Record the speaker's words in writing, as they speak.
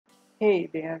Hey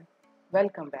there,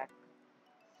 welcome back.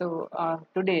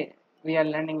 Today we are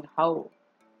learning how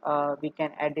we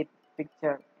can edit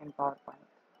picture in PowerPoint,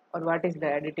 or what is the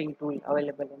editing tool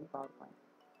available in PowerPoint.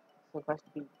 So first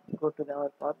we go to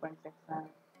our PowerPoint section,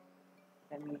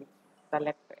 then we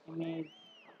select the image,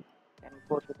 then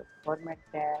go to the format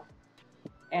tab,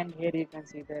 and here you can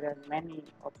see there are many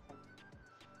options.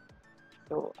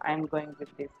 So I am going with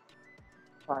this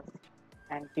first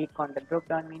and click on the drop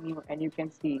down menu, and you can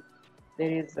see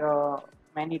there is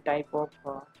many type of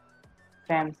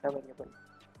frames available.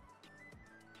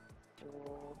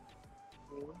 So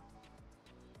okay,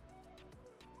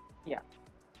 yeah,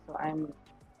 so I'm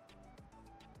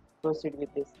proceed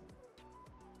with this.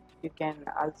 You can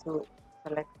also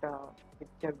select a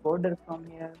picture border from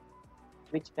here,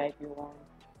 which type you want.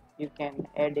 You can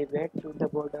add a weight to the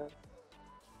border,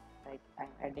 like I'm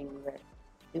adding weight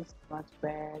this much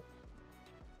weight,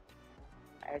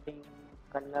 adding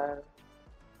color.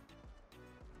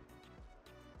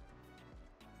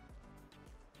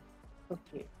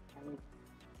 Okay, and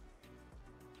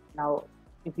now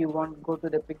if you want go to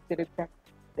the picture effect,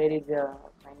 there is a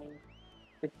many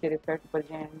picture effect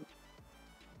version.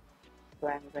 So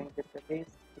I'm going to the this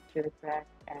picture effect,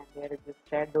 and there is the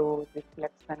shadow,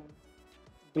 reflection,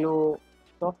 glow,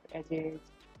 soft edges,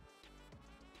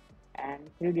 and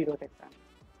 3D rotation.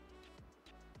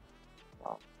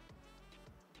 Wow.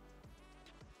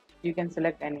 You can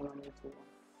select anyone if you want.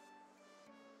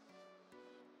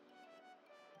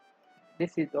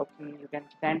 This is the option. You can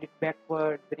stand it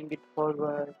backward, bring it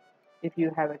forward. If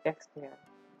you have a text here,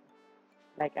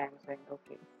 like I'm saying,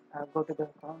 okay, go to the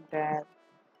Home tab,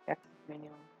 text menu,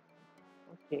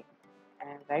 okay,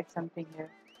 and write something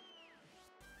here.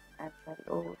 And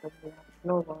hello, the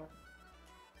flower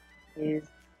is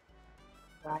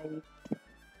right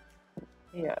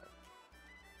here.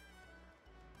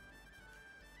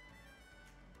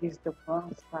 Is the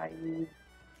font size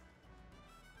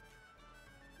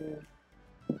is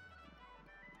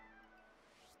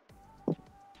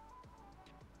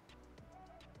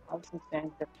also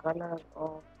change the color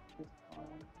of this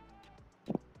font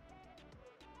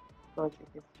because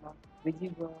it is not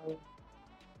visible.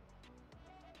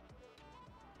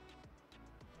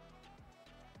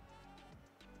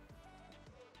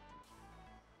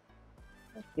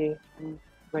 Okay, I'm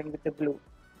going with the blue.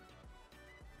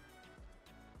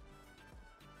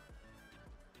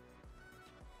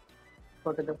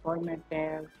 Go to the format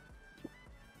tab,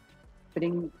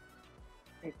 bring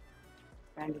it,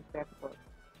 stand it backward,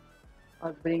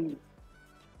 or sorry,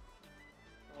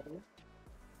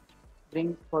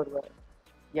 bring forward.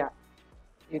 Yeah,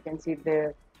 you can see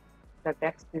the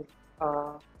text is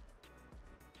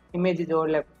image is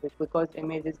overlapped because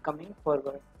image is coming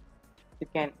forward. You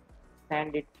can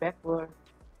stand it backward.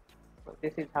 So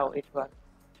this is how it works.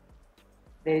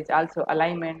 There is also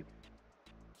alignment,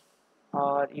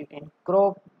 or you can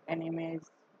crop an image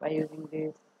by using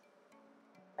this,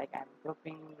 like I'm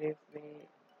cropping this way.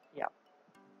 Yeah,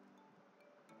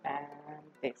 and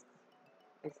this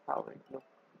is how it looks.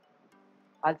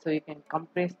 Also you can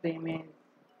compress the image,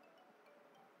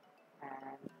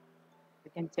 and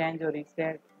you can change or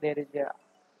reset. There is a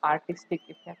artistic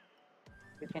effect.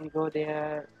 You can go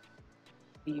there,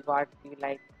 see what you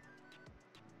like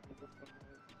in this image.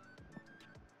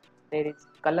 There is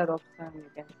color option.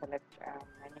 You can select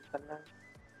many colors.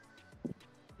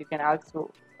 You can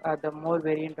also the more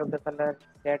variant of the color,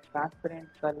 set transparent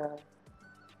color.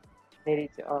 There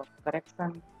is a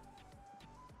correction.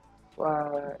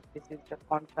 This is the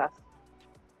contrast,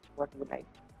 what you like.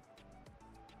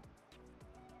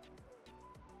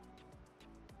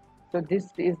 So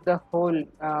this is the whole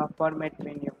format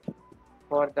menu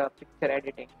for the picture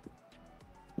editing.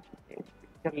 Okay,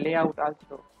 picture layout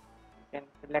also, you can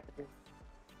select this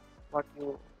what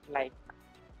you like.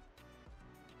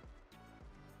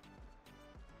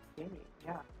 Okay,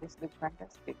 yeah, this looks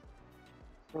fantastic.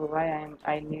 So why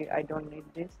I don't need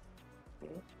this.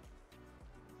 Okay,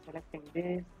 selecting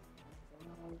this,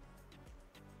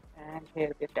 and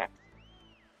here the text.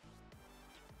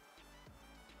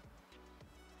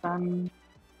 Sunflower.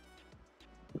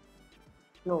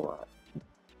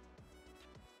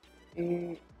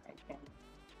 I can,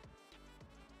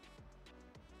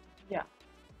 yeah.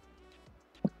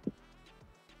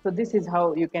 So this is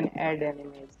how you can add an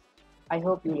image. I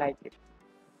hope you like it.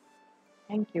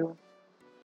 Thank you.